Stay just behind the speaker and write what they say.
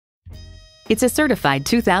It's a certified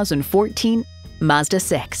 2014 Mazda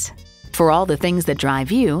 6. For all the things that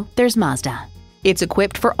drive you, there's Mazda. It's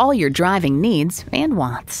equipped for all your driving needs and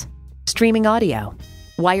wants. Streaming audio,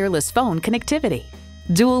 wireless phone connectivity,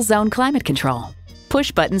 dual zone climate control,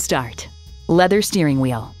 push-button start, leather steering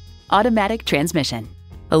wheel, automatic transmission,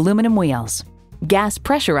 aluminum wheels, gas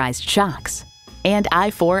pressurized shocks, and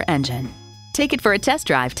i4 engine. Take it for a test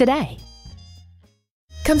drive today.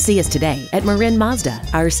 Come see us today at Marin Mazda.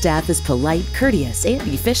 Our staff is polite, courteous, and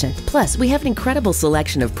efficient. Plus, we have an incredible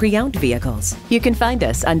selection of pre-owned vehicles. You can find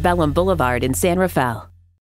us on Blvd in San Rafael.